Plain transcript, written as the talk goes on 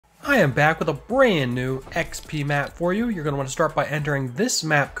I am back with a brand new XP map for you. You're going to want to start by entering this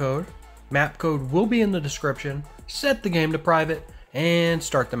map code. Map code will be in the description. Set the game to private and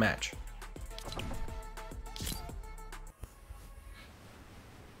start the match.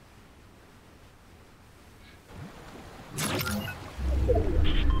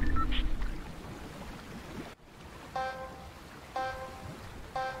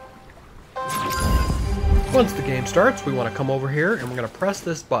 Once the game starts, we want to come over here and we're going to press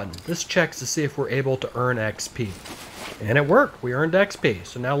this button. This checks to see if we're able to earn XP. And it worked. We earned XP.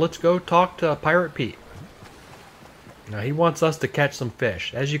 So now let's go talk to Pirate Pete. Now he wants us to catch some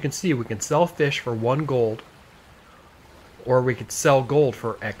fish. As you can see, we can sell fish for 1 gold. Or we could sell gold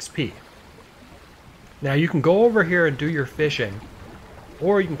for XP. Now you can go over here and do your fishing.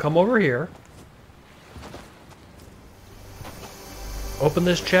 Or you can come over here. Open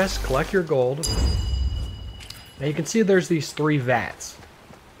this chest, collect your gold. Now you can see there's these 3 vats.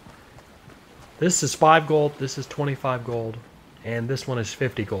 This is 5 gold, this is 25 gold, and this one is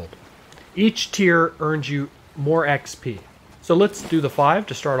 50 gold. Each tier earns you more XP. So let's do the 5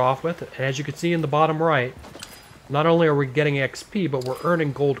 to start off with. And as you can see in the bottom right, not only are we getting XP, but we're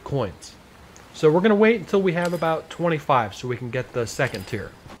earning gold coins. So we're going to wait until we have about 25 so we can get the second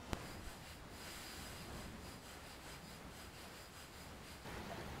tier.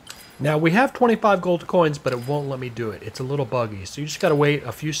 Now we have 25 gold coins, but it won't let me do it. It's a little buggy, so you just gotta wait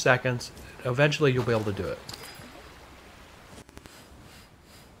a few seconds. Eventually you'll be able to do it.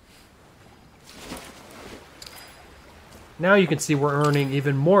 Now you can see we're earning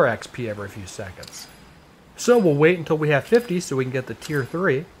even more XP every few seconds. So we'll wait until we have 50 so we can get the tier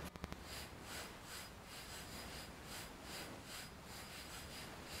 3.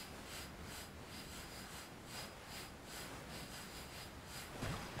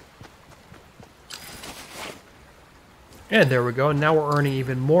 And there we go, and now we're earning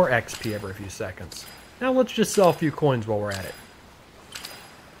even more XP every few seconds. Now let's just sell a few coins while we're at it.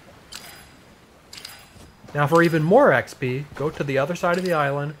 Now for even more XP, go to the other side of the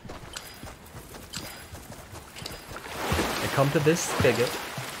island. And come to this spigot.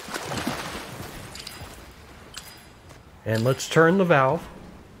 And let's turn the valve.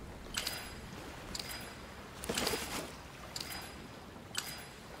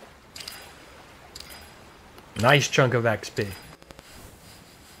 Nice chunk of XP.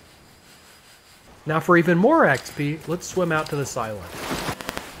 Now for even more XP, let's swim out to this island.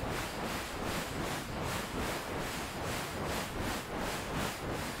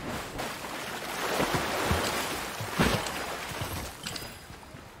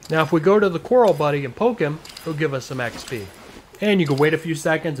 Now if we go to the coral buddy and poke him, he'll give us some XP. And you can wait a few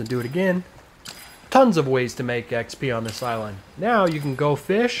seconds and do it again. Tons of ways to make XP on this island. Now you can go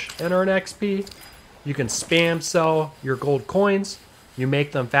fish and earn XP. You can spam sell your gold coins. You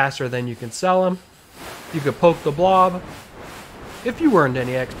make them faster than you can sell them. You can poke the blob. If you earned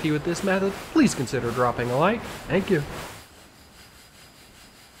any XP with this method, please consider dropping a like. Thank you.